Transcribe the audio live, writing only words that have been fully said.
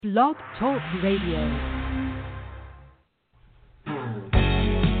Blog Talk Radio.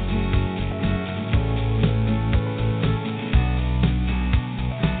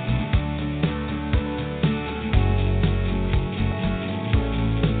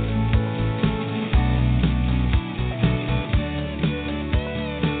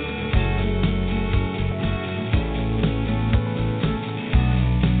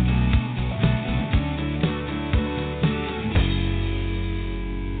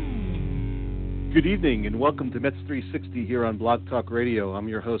 Good evening and welcome to Mets360 here on Blog Talk Radio. I'm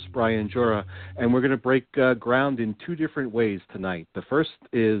your host, Brian Jura, and we're going to break ground in two different ways tonight. The first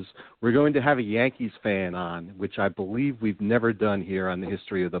is we're going to have a Yankees fan on, which I believe we've never done here on the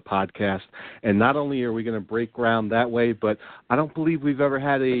history of the podcast. And not only are we going to break ground that way, but I don't believe we've ever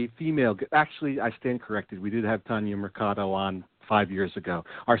had a female. Actually, I stand corrected. We did have Tanya Mercado on 5 years ago,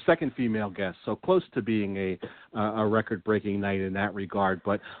 our second female guest, so close to being a record-breaking night in that regard.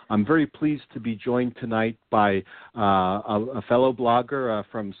 But I'm very pleased to be joined tonight by a fellow blogger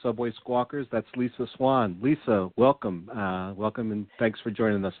from Subway Squawkers. That's Lisa Swan. Lisa, welcome. Welcome, and thanks for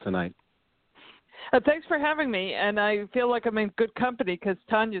joining us tonight. Thanks for having me, and I feel like I'm in good company because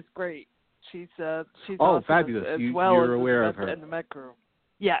Tanya's great. She's awesome fabulous. as You're aware of her. In the Met group.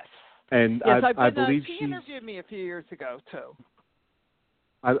 Yes. And yes, I believe she interviewed me a few years ago, too.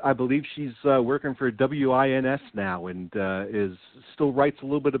 I believe she's working for WINS now and still writes a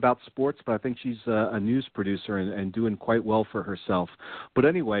little bit about sports, but I think she's a news producer and doing quite well for herself. But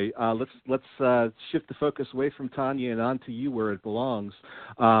anyway, let's shift the focus away from Tanya and on to you where it belongs.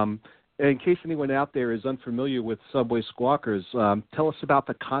 In case anyone out there is unfamiliar with Subway Squawkers, tell us about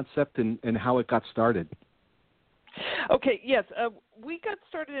the concept and how it got started. Okay, yes. We got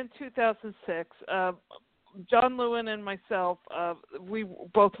started in 2006. John Lewin and myself, we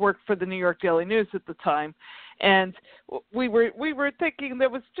both worked for the New York Daily News at the time, and we were thinking there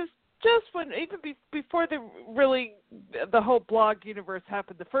was just when even before the whole blog universe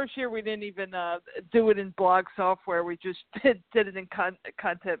happened. The first year we didn't even do it in blog software. We just did it in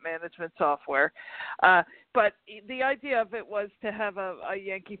content management software. But the idea of it was to have a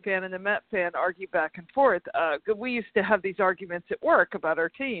Yankee fan and a Met fan argue back and forth. We used to have these arguments at work about our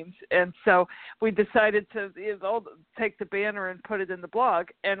teams, and so we decided to take the banner and put it in the blog.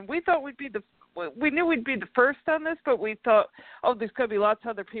 And we thought we knew we'd be the first on this, but we thought, there's going to be lots of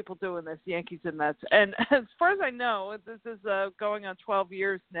other people doing this, Yankees and Mets. And as far as I know, this is going on 12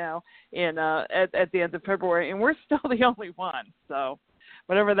 years now at the end of February, and we're still the only one. So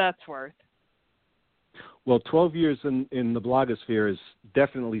whatever that's worth. Well, 12 years in the blogosphere is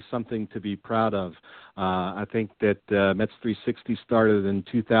definitely something to be proud of. I think that Mets360 started in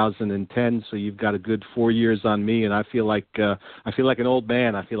 2010, so you've got a good 4 years on me, and I feel like an old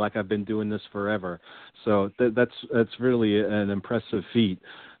man. I feel like I've been doing this forever. So that's really an impressive feat.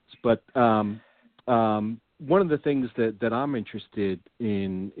 But one of the things that I'm interested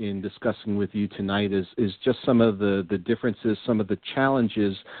in discussing with you tonight is just some of the differences, some of the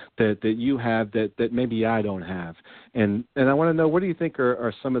challenges that you have that maybe I don't have. And I want to know, what do you think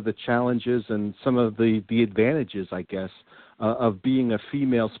are some of the challenges and some of the advantages, I guess, of being a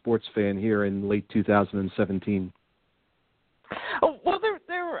female sports fan here in late 2017? Oh, well,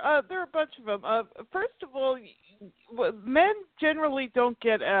 there are a bunch of them. First of all, men generally don't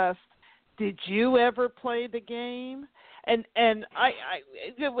get asked, did you ever play the game? And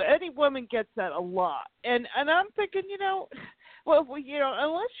any woman gets that a lot. And I'm thinking,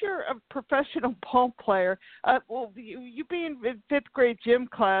 unless you're a professional ball player, you being in fifth grade gym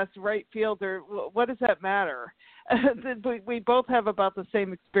class, right fielder, what does that matter? We both have about the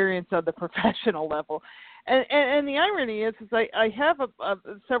same experience on the professional level. And the irony is I have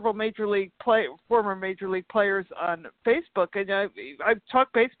several former major league players on Facebook, and I've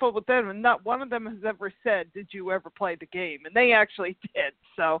talked baseball with them, and not one of them has ever said, "Did you ever play the game?" And they actually did.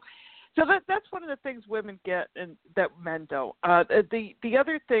 So that's one of the things women get and that men don't. The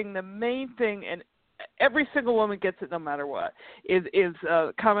other thing, the main thing, and every single woman gets it no matter what, is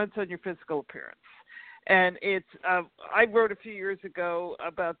comments on your physical appearance. And it's I wrote a few years ago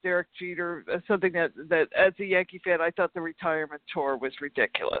about Derek Jeter, something that as a Yankee fan I thought the retirement tour was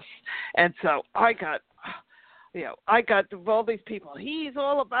ridiculous, and so I got all these people. He's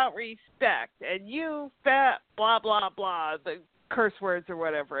all about respect, and you fat blah blah blah, the curse words or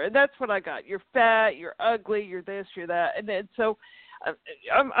whatever, and that's what I got. You're fat, you're ugly, you're this, you're that, and then so.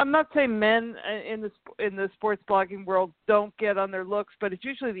 I'm not saying men in the sports blogging world don't get on their looks, but it's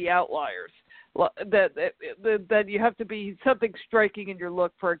usually the outliers. That you have to be something striking in your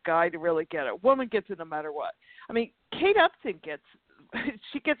look for a guy to really get it. A woman gets it no matter what. I mean, Kate Upton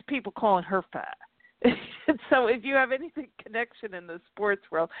gets people calling her fat. So if you have anything connection in the sports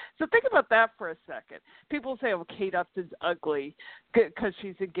world, so think about that for a second. People say, "Oh, Kate Upton's ugly because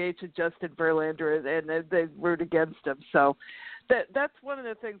she's engaged to Justin Verlander, and they root against him." So that's one of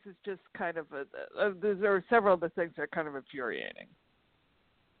the things. Is just kind of there are several other things that are kind of infuriating.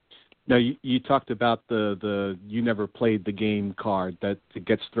 Now, you talked about the you never played the game card that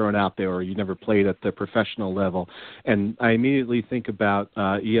gets thrown out there, or you never played at the professional level. And I immediately think about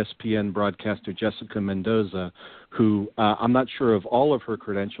ESPN broadcaster Jessica Mendoza, who I'm not sure of all of her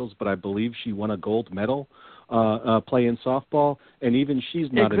credentials, but I believe she won a gold medal playing softball, and even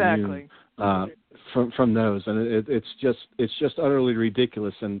she's not immune from those. And it's just utterly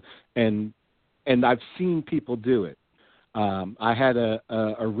ridiculous. And I've seen people do it. I had a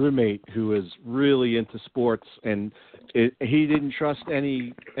roommate who was really into sports, and he didn't trust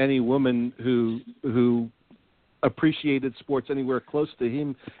any woman who appreciated sports anywhere close to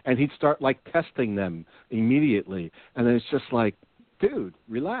him, and he'd start like testing them immediately, and then it's just like, dude,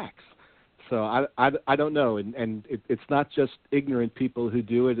 relax. So I don't know, and it's not just ignorant people who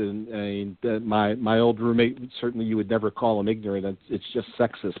do it, and my old roommate, certainly you would never call him ignorant. It's just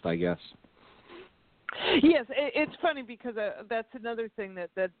sexist, I guess. Yes, it's funny because that's another thing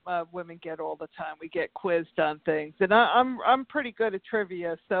that women get all the time. We get quizzed on things, and I'm pretty good at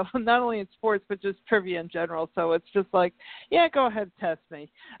trivia. So not only in sports, but just trivia in general. So it's just like, yeah, go ahead, test me.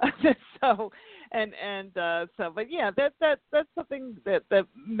 So but yeah, that's something that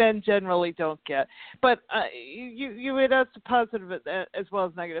men generally don't get. But you had asked the positive as well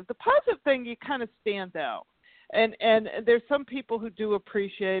as negative. The positive thing, you kind of stand out. And there's some people who do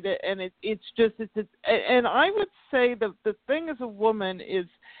appreciate it, and and I would say the thing as a woman is,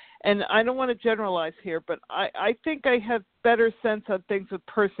 and I don't want to generalize here, but I think I have better sense on things with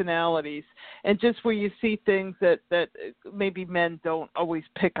personalities, and just where you see things that maybe men don't always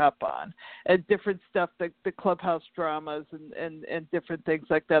pick up on, and different stuff, the clubhouse dramas and different things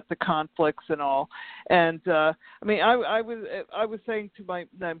like that, the conflicts and all. And I mean, I was saying to my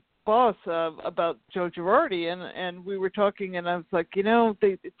boss about Joe Girardi, and we were talking, and I was like,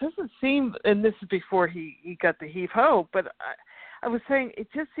 it doesn't seem, and this is before he got the heave-ho, but I was saying it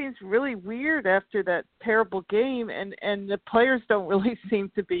just seems really weird after that terrible game, and the players don't really seem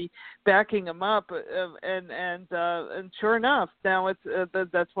to be backing him up, and sure enough, now it's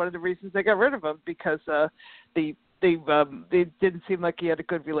that's one of the reasons they got rid of him, because they didn't seem like he had a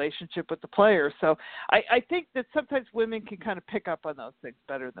good relationship with the players. So I think that sometimes women can kind of pick up on those things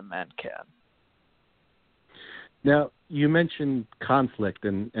better than men can. Now, you mentioned conflict,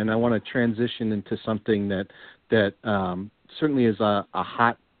 and I want to transition into something that certainly is a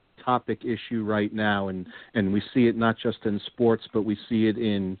hot topic issue right now, and we see it not just in sports, but we see it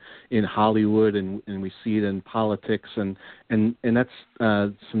in Hollywood, and we see it in politics, and that's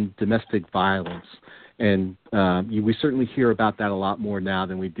some domestic violence. And we certainly hear about that a lot more now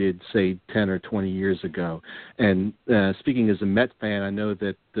than we did, say, 10 or 20 years ago. And speaking as a Met fan, I know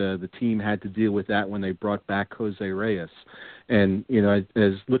that the team had to deal with that when they brought back Jose Reyes. And,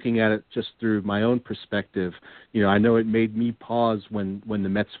 as looking at it just through my own perspective, I know it made me pause when the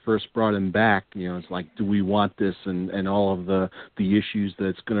Mets first brought him back. It's like, do we want this, and all of the issues that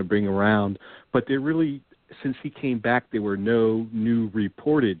it's going to bring around. But there really, since he came back, there were no new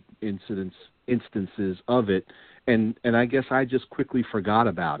reported instances of it, and I guess I just quickly forgot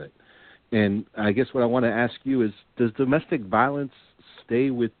about it. And I guess what I want to ask you is, does domestic violence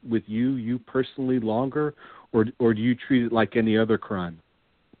stay with you personally longer, or do you treat it like any other crime?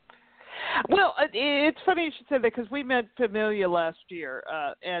 Well, it's funny you should say that, because we met Familia last year,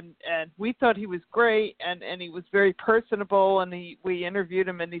 and we thought he was great, and he was very personable, and we interviewed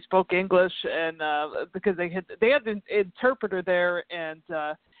him, and he spoke English, and because they had an interpreter there,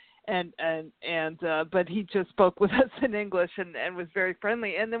 but he just spoke with us in English and was very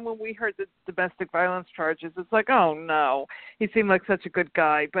friendly. And then when we heard the domestic violence charges, it's like, oh no, he seemed like such a good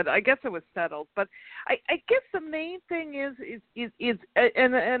guy. But I guess it was settled. But I guess the main thing is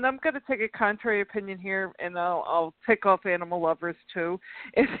and I'm going to take a contrary opinion here, and I'll tick off animal lovers too.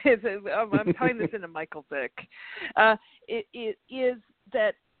 I'm tying this into Michael Vick. It is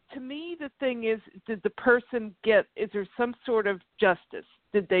that, to me, the thing is, did the person is there some sort of justice?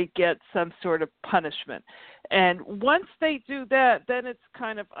 Did they get some sort of punishment? And once they do that, then it's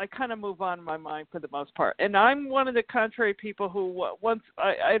I kind of move on in my mind for the most part. And I'm one of the contrary people who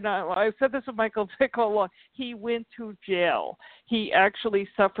I said this with Michael Vick all along. He went to jail. He actually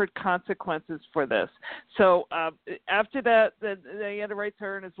suffered consequences for this. So after that, then he had a right to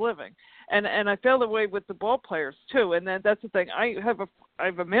earn his living. And I feel the way with the ball players too. And then that's the thing. I have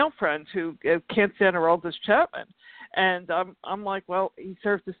a male friend who can't stand Aroldis Chapman. And I'm like, well, he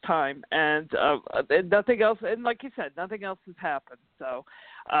served his time, and nothing else. And like you said, nothing else has happened. So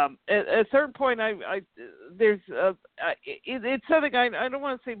at a certain point, it's something I don't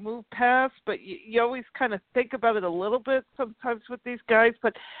want to say move past, but you always kind of think about it a little bit sometimes with these guys.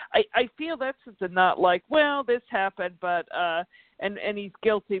 But I feel that's the not like, well, this happened, but and he's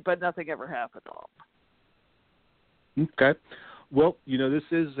guilty, but nothing ever happened to him. Okay. Well, this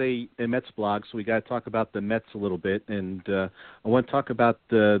is a Mets blog, so we got to talk about the Mets a little bit, and I want to talk about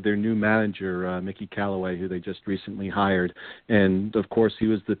their new manager, Mickey Callaway, who they just recently hired, and of course he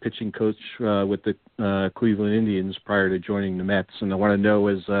was the pitching coach with the Cleveland Indians prior to joining the Mets. And I want to know,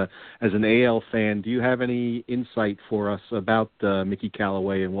 as an AL fan, do you have any insight for us about Mickey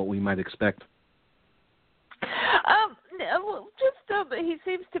Callaway and what we might expect? He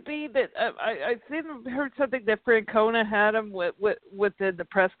seems to be that I've heard something that Francona had him within the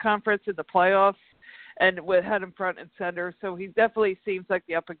press conference in the playoffs, and had him front and center. So he definitely seems like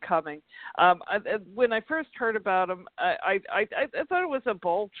the up and coming. When I first heard about him, I thought it was a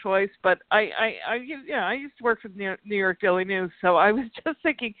bold choice, but I used to work for New York Daily News, so I was just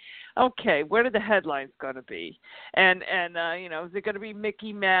thinking, okay, what are the headlines going to be? And is it going to be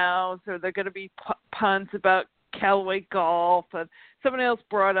Mickey Mouse, or are there going to be puns about Callaway golf? And someone else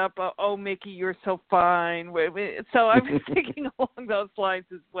brought up, oh, Mickey, you're so fine. So I was thinking along those lines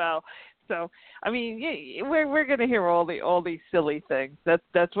as well. So I mean, we're going to hear all these silly things.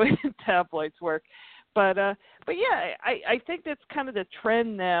 That's way tabloids work. But yeah, I think that's kind of the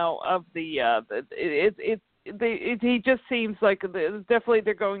trend now of he just seems like definitely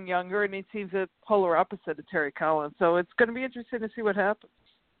they're going younger, and he seems a polar opposite of Terry Collins. So it's going to be interesting to see what happens.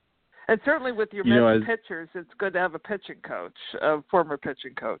 And certainly with your Mets pitchers, it's good to have a pitching coach, a former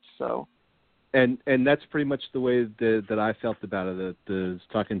pitching coach. So, and that's pretty much the way that I felt about it. I was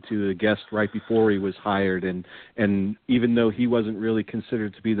talking to the guest right before he was hired, and even though he wasn't really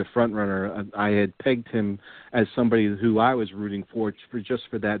considered to be the front runner, I had pegged him as somebody who I was rooting for just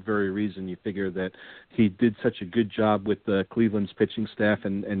for that very reason. You figure that he did such a good job with Cleveland's pitching staff,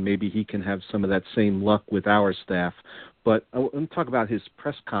 and maybe he can have some of that same luck with our staff. But I want to talk about his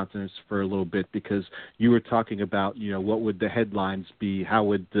press conference for a little bit, because you were talking about, what would the headlines be? How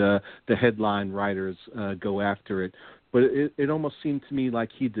would the headline writers go after it? But it almost seemed to me like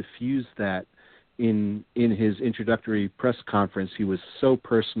he diffused that in his introductory press conference. He was so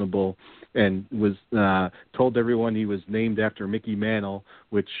personable and was told everyone he was named after Mickey Mantle,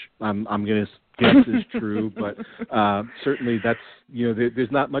 which I'm going to guess is true, but certainly that's,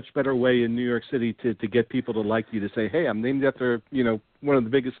 there's not much better way in New York City to get people to like you, to say, hey, I'm named after, one of the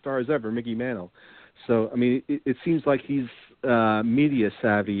biggest stars ever, Mickey Mantle. So, I mean, it seems like he's media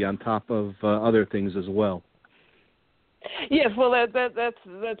savvy on top of other things as well. Yes, well,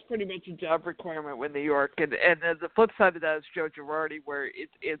 that's pretty much a job requirement with New York, and the flip side of that is Joe Girardi, where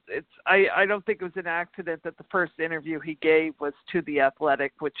I don't think it was an accident that the first interview he gave was to The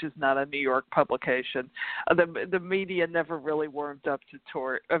Athletic, which is not a New York publication. The media never really warmed up to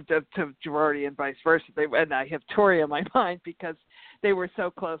Girardi and vice versa. And I have Torre on my mind because they were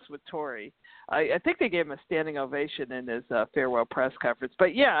so close with Torre. I think they gave him a standing ovation in his farewell press conference.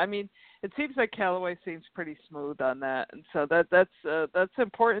 But yeah, I mean, it seems like Callaway seems pretty smooth on that, and so that's an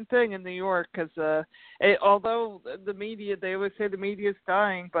important thing in New York, because although the media, they always say the media is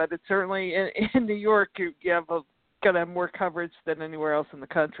dying, but it's certainly in New York you have got to have more coverage than anywhere else in the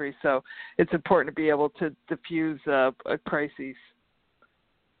country. So it's important to be able to diffuse crises.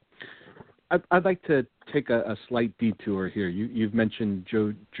 I'd like to take a slight detour here. You've mentioned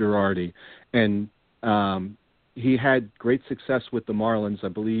Joe Girardi, and he had great success with the Marlins. I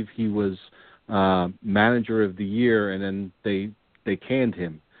believe he was manager of the year, and then they canned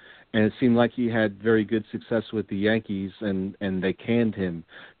him. And it seemed like he had very good success with the Yankees, and they canned him.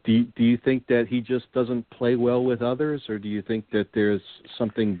 Do you think that he just doesn't play well with others, or do you think that there's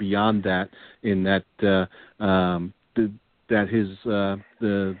something beyond that, in that that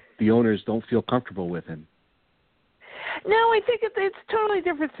the owners don't feel comfortable with him? No, I think it's totally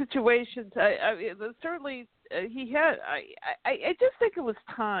different situations. Certainly he had. I just think it was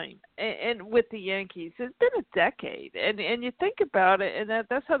time, and with the Yankees, it's been a decade, and you think about it, and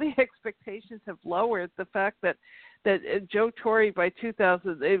that's how the expectations have lowered. The fact that Joe Torre, by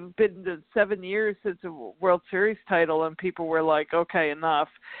 2000, it's been 7 years since a World Series title, and people were like, okay, enough.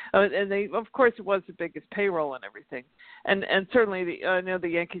 And they, of course, it was the biggest payroll and everything. And certainly, I know the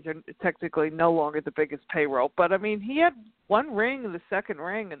Yankees are technically no longer the biggest payroll, but I mean, he had one ring in the second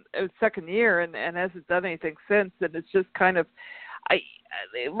year, and hasn't done anything since. And it's just kind of,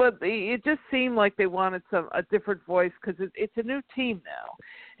 it just seemed like they wanted a different voice, because it's a new team now.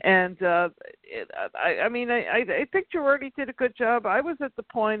 And I mean, I think Girardi did a good job. I was at the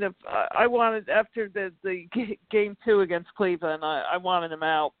point of I wanted, after the game 2 against Cleveland, I wanted him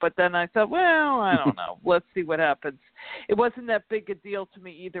out. But then I thought, well, I don't know. Let's see what happens. It wasn't that big a deal to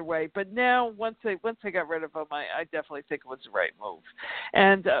me either way. But now, once I got rid of him, I definitely think it was the right move.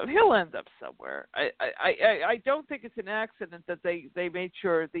 And he'll end up somewhere. I don't think it's an accident that the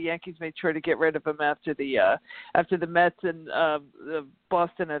Yankees made sure to get rid of him after the Mets and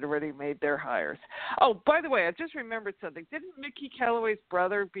Boston had already made their hires. Oh, by the way, I just remembered something. Didn't Mickey Callaway's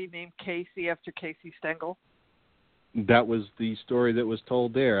brother be named Casey after Casey Stengel? That was the story that was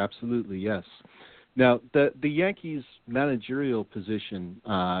told there. Absolutely, yes. Now, the Yankees' managerial position,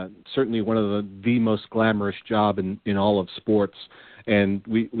 certainly one of the most glamorous job in all of sports, and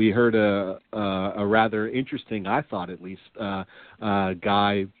we heard a rather interesting, I thought at least,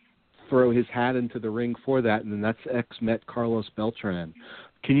 guy throw his hat into the ring for that, and that's ex-Met Carlos Beltran.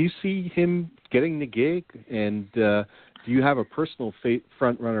 Can you see him getting the gig, and do you have a personal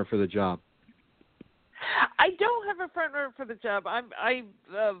front runner for the job? I don't have a front runner for the job. I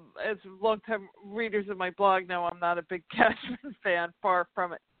as longtime readers of my blog know, I'm not a big Cashman fan, far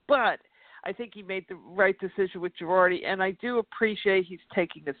from it. But I think he made the right decision with Girardi, and I do appreciate he's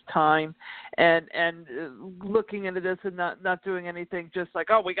taking his time and looking into this and not doing anything just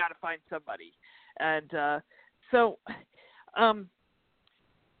like, oh, we got to find somebody. And so, I'm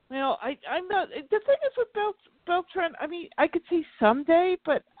not. The thing is with Beltran, I mean, I could see someday,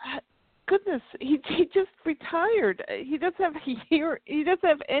 but. Goodness, he just retired. He doesn't have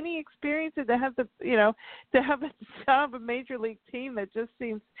any experience to have to have a job, a major league team that just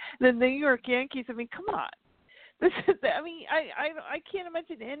seems the New York Yankees. I mean, come on. I can't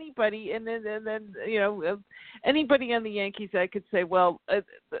imagine anybody, and then anybody on the Yankees I could say, well,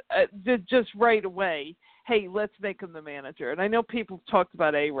 just right away, hey, let's make him the manager. And I know people have talked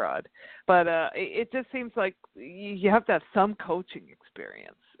about A-Rod, but it just seems like you have to have some coaching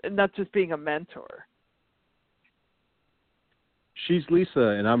experience and not just being a mentor. She's Lisa,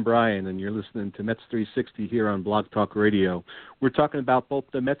 and I'm Brian, and you're listening to Mets360 here on Blog Talk Radio. We're talking about both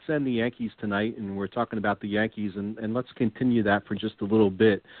the Mets and the Yankees tonight, and we're talking about the Yankees, and let's continue that for just a little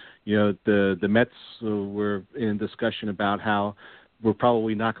bit. You know, the Mets were in discussion about how we're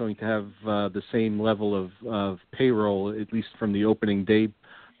probably not going to have the same level of payroll, at least from the opening day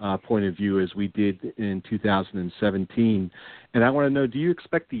point of view, as we did in 2017. And I want to know, do you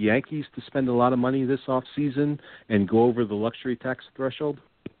expect the Yankees to spend a lot of money this offseason and go over the luxury tax threshold?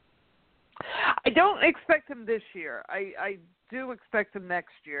 I don't expect them this year. I do expect them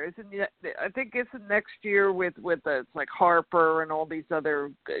next year. I think it's next year with it's like Harper and all these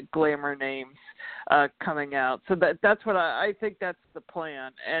other glamour names coming out. So that's what I think that's the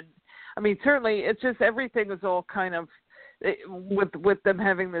plan. And I mean, certainly it's just everything is all kind of with them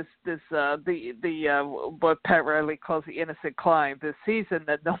having this what Pat Riley calls the innocent climb this season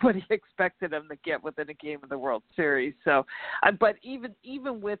that nobody expected them to get within a game of the World Series. So, but even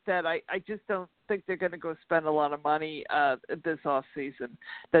with that, I just don't think they're going to go spend a lot of money this off season.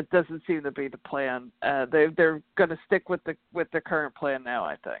 That doesn't seem to be the plan. They're going to stick with the current plan now,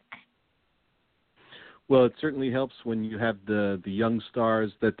 I think. Well, it certainly helps when you have the young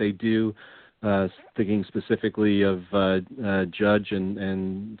stars that they do. Thinking specifically of Judge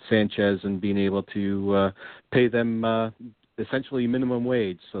and Sanchez, and being able to pay them essentially minimum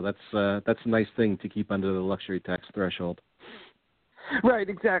wage. So that's a nice thing to keep under the luxury tax threshold. Right,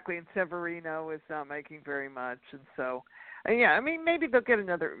 exactly. And Severino is not making very much, and so yeah, I mean, maybe they'll get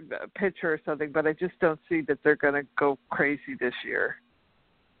another pitcher or something, but I just don't see that they're going to go crazy this year.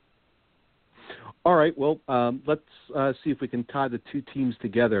 All right, well, let's see if we can tie the two teams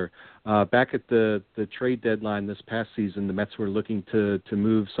together. Back at the trade deadline this past season, the Mets were looking to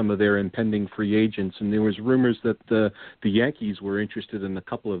move some of their impending free agents, and there was rumors that the Yankees were interested in a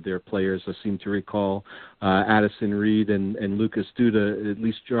couple of their players. I seem to recall Addison Reed and Lucas Duda at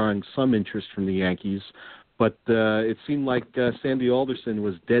least drawing some interest from the Yankees. But it seemed like Sandy Alderson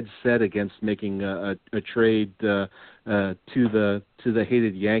was dead set against making a trade to the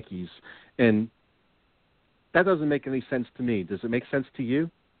hated Yankees, and that doesn't make any sense to me. Does it make sense to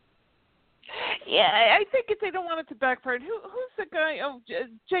you? Yeah, I think if they don't want it to backfire, who's the guy? Oh,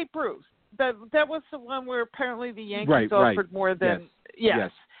 Jay Bruce. That was the one where apparently the Yankees offered more than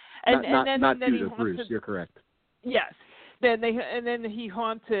yes. And not then due to Bruce. You're correct. Yes. Then he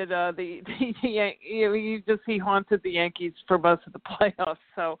haunted he haunted the Yankees for most of the playoffs.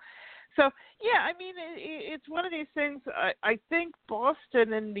 So So, yeah, I mean, it's one of these things. I think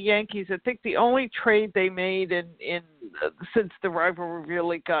Boston and the Yankees, I think the only trade they made since the rivalry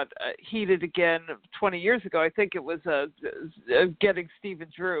really got heated again 20 years ago, I think it was getting Stephen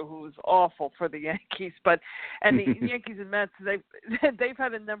Drew, who was awful for the Yankees. And the Yankees and Mets, they've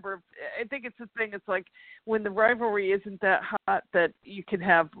had a number of, I think it's the thing, it's like when the rivalry isn't that hot that you can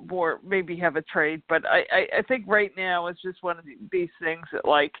have more, maybe have a trade. But I think right now it's just one of these things that,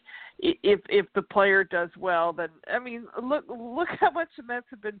 like, if the player does well, then I mean, look how much the Mets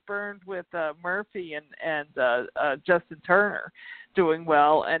have been burned with Murphy and Justin Turner doing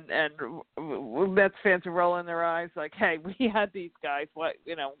well, and Mets fans are rolling their eyes like, hey, we had these guys, why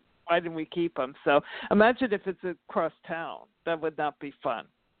didn't we keep them? So imagine if it's across town, that would not be fun.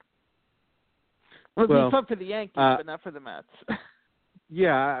 It would be fun for the Yankees, but not for the Mets.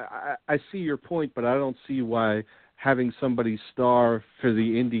 Yeah, I see your point, but I don't see why having somebody star for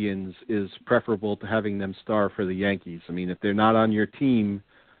the Indians is preferable to having them star for the Yankees. I mean, if they're not on your team,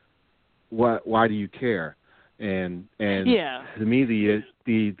 why do you care? And yeah. To me,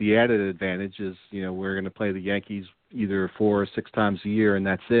 the added advantage is, we're going to play the Yankees either 4 or 6 times a year, and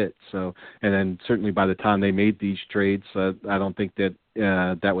that's it. So, and then certainly by the time they made these trades, I don't think that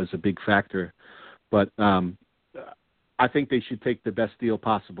that was a big factor. But I think they should take the best deal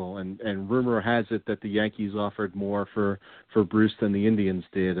possible, and rumor has it that the Yankees offered more for Bruce than the Indians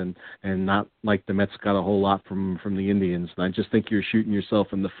did, and not like the Mets got a whole lot from the Indians. And I just think you're shooting yourself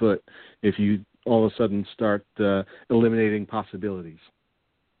in the foot if you all of a sudden start eliminating possibilities.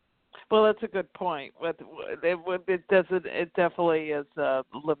 Well, that's a good point. It definitely is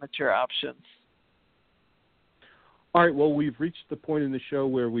limit your options. All right, well, we've reached the point in the show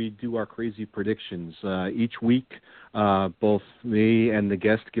where we do our crazy predictions. Each week, both me and the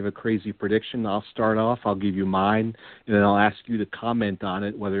guest give a crazy prediction. I'll start off. I'll give you mine, and then I'll ask you to comment on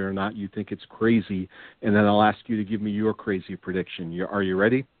it, whether or not you think it's crazy, and then I'll ask you to give me your crazy prediction. Are you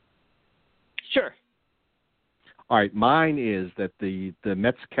ready? Sure. All right, mine is that the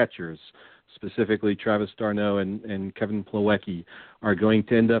Mets catchers, specifically Travis d'Arnaud and Kevin Plawecki, are going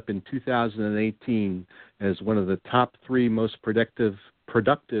to end up in 2018 as one of the top 3 most productive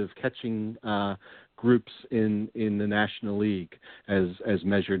catching groups in the National League as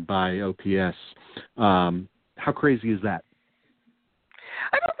measured by OPS. How crazy is that?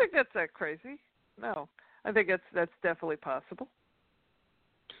 I don't think that's that crazy. No, I think that's definitely possible.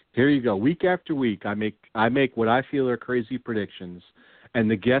 Here you go. Week after week, I make what I feel are crazy predictions, and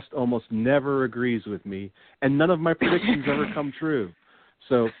the guest almost never agrees with me, and none of my predictions ever come true.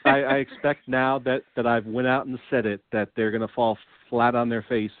 So I expect now that I've went out and said it, that they're going to fall flat on their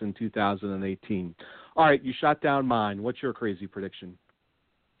face in 2018. All right, you shot down mine. What's your crazy prediction?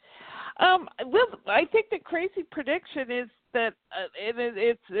 Well, I think the crazy prediction is that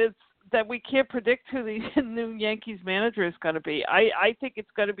it's that we can't predict who the new Yankees manager is going to be. I think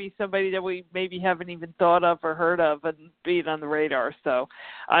it's going to be somebody that we maybe haven't even thought of or heard of and being on the radar. So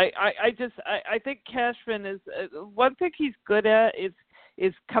I think Cashman is one thing he's good at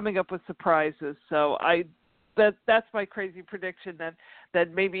is coming up with surprises. So that's my crazy prediction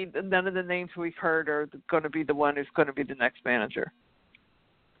that maybe none of the names we've heard are going to be the one who's going to be the next manager.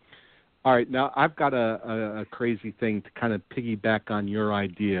 All right, now I've got a crazy thing to kind of piggyback on your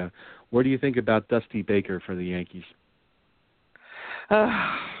idea. What do you think about Dusty Baker for the Yankees? I'm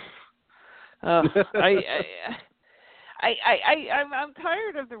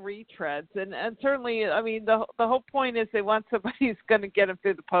tired of the retreads, and certainly, I mean, the whole point is they want somebody who's going to get them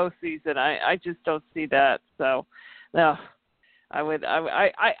through the postseason. I just don't see that. So, no. I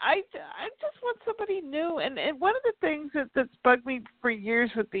just want somebody new, and one of the things that's bugged me for years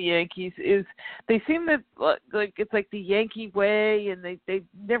with the Yankees is they seem to like it's like the Yankee way, and they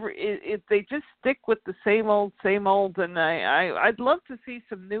never they just stick with the same old, and I'd love to see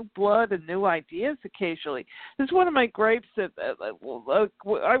some new blood and new ideas occasionally. This is one of my gripes that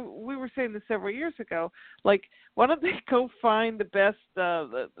we were saying this several years ago. Like, why don't they go find the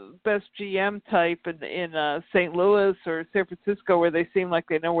best GM type in St. Louis or San Francisco, where they seem like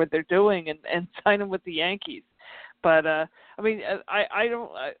they know what they're doing, and sign them with the Yankees? But I mean, I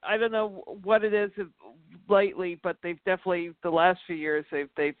don't know what it is lately, but they've definitely the last few years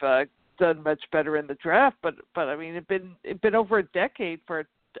they've done much better in the draft. But I mean, it's been over a decade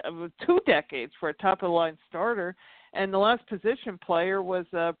 2 decades for a top of the line starter, and the last position player was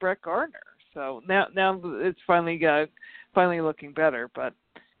Brett Gardner. So now it's finally looking better. But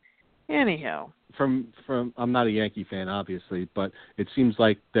anyhow, from I'm not a Yankee fan, obviously, but it seems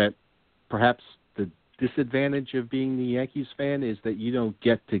like that perhaps the disadvantage of being the Yankees fan is that you don't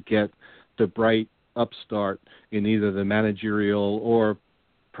get the bright upstart in either the managerial or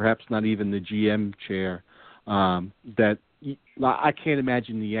perhaps not even the GM chair, that I can't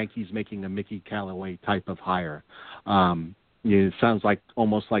imagine the Yankees making a Mickey Callaway type of hire. It sounds like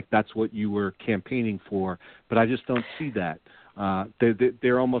almost like that's what you were campaigning for, but I just don't see that.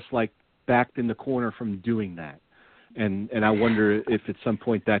 They're almost like backed in the corner from doing that, and I wonder if at some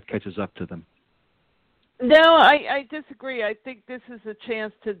point that catches up to them. No, I disagree. I think this is a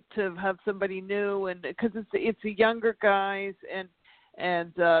chance to have somebody new, and because it's the younger guys and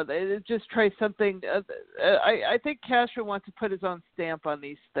just try something. I think Cashman wants to put his own stamp on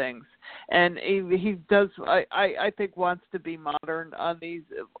these things, and he does. I think wants to be modern on these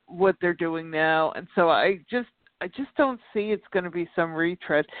what they're doing now, and so I just don't see it's going to be some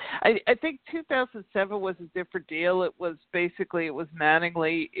retread. I think 2007 was a different deal. It was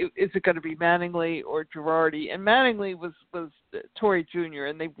Mattingly. Is it going to be Mattingly or Girardi? And Mattingly was Torrey Jr.,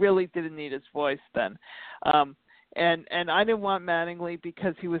 and they really didn't need his voice then. And I didn't want Mattingly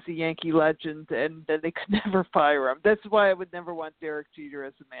because he was a Yankee legend, and they could never fire him. That's why I would never want Derek Jeter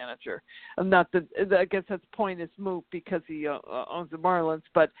as a manager. Not that I guess that's point is moot because he owns the Marlins,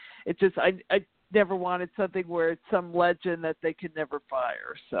 but it just I never wanted something where it's some legend that they could never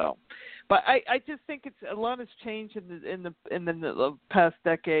fire. So, but I just think it's a lot has changed in the past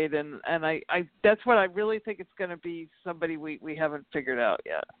decade, and I that's what I really think it's going to be somebody we haven't figured out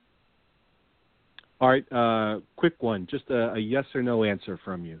yet. All right, quick one, just a yes or no answer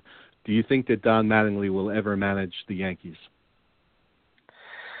from you. Do you think that Don Mattingly will ever manage the Yankees?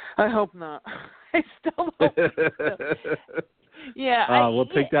 I hope not. I still hope not. Yeah. We'll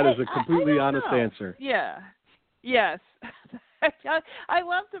take that as a completely honest answer. Yeah. Yes. I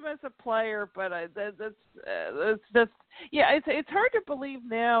loved him as a player, but that's yeah. It's hard to believe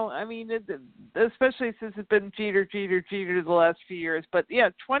now. I mean, especially since it's been Jeter the last few years. But yeah,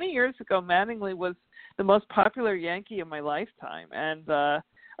 20 years ago, Mattingly was the most popular Yankee in my lifetime, and that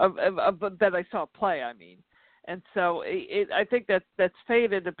I saw play. I mean, and so I think that's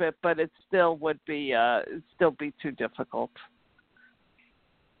faded a bit, but it still would be too difficult.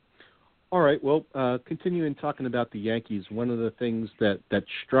 All right. Well, continuing talking about the Yankees, one of the things that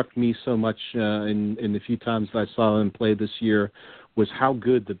struck me so much in the few times that I saw them play this year was how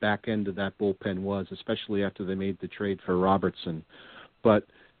good the back end of that bullpen was, especially after they made the trade for Robertson. But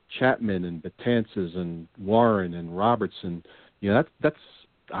Chapman and Betances and Warren and Robertson, that's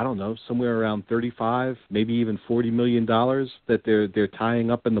I don't know, somewhere around $35, maybe even $40 million that they're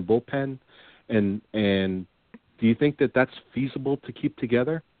tying up in the bullpen. And do you think that that's feasible to keep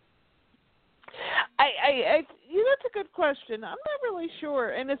together? That's a good question. I'm not really sure,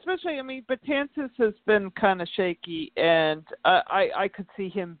 and especially, I mean, Betances has been kind of shaky, and I could see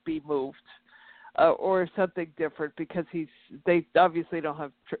him be moved or something different because they obviously don't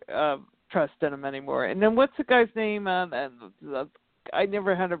have trust in him anymore. And then what's the guy's name? I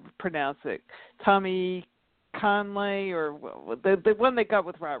never had to pronounce it. Tommy Conley or the one they got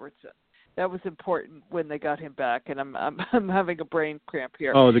with Robertson. That was important when they got him back, and I'm having a brain cramp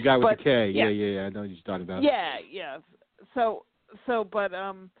here. Oh, the guy with the K. Yeah. I know what you're talking about. Yeah. So, but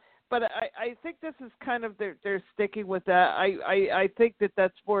I think this is kind of they're sticking with that. I think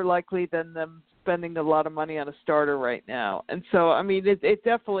that's more likely than them spending a lot of money on a starter right now. And so, I mean, it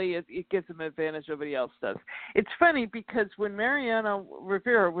definitely it gives them an advantage nobody else does. It's funny because when Mariano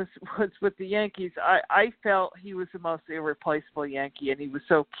Rivera was with the Yankees, I felt he was the most irreplaceable Yankee, and he was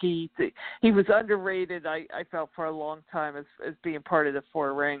so key. He was underrated, I felt, for a long time as being part of the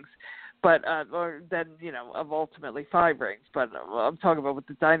four rings. But or then of ultimately 5 rings. But I'm talking about with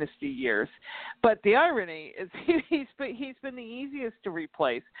the dynasty years. But the irony is he's been the easiest to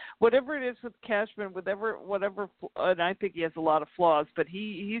replace. Whatever it is with Cashman, whatever, and I think he has a lot of flaws. But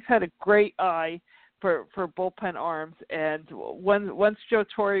he's had a great eye for bullpen arms. And once Joe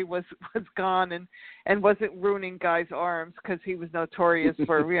Torre was gone and wasn't ruining guys' arms because he was notorious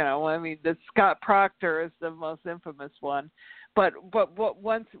for I mean, the Scott Proctor is the most infamous one. But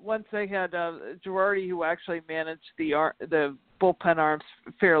once they had Girardi, who actually managed the bullpen arms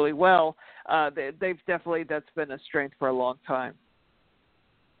fairly well, they've definitely, that's been a strength for a long time.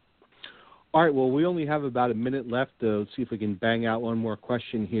 All right, well, we only have about a minute left. Let's see if we can bang out one more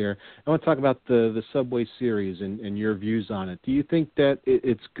question here. I want to talk about the Subway Series and your views on it. Do you think that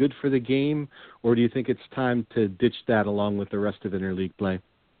it's good for the game, or do you think it's time to ditch that along with the rest of interleague play?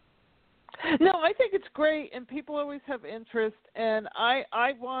 No, I think it's great, and people always have interest. And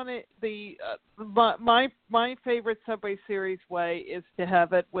I wanted my favorite Subway Series way is to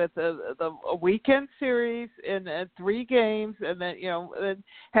have it with a weekend series in 3 games, and then and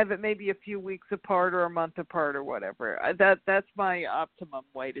have it maybe a few weeks apart or a month apart or whatever. That's my optimum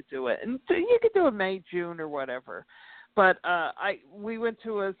way to do it. And so you could do it May, June, or whatever. But we went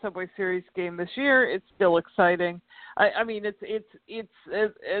to a Subway Series game this year. It's still exciting. I mean, it's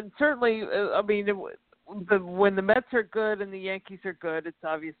certainly. I mean, when the Mets are good and the Yankees are good, it's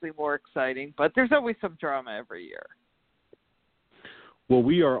obviously more exciting. But there's always some drama every year. Well,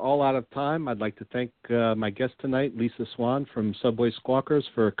 we are all out of time. I'd like to thank my guest tonight, Lisa Swan from Subway Squawkers,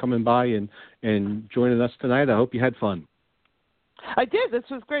 for coming by and joining us tonight. I hope you had fun. I did. This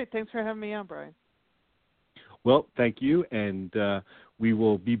was great. Thanks for having me on, Brian. Well, thank you, and we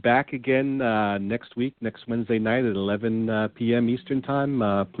will be back again next week, next Wednesday night at 11 p.m. Eastern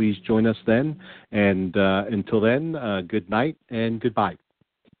Time. Please join us then, and until then, good night and goodbye.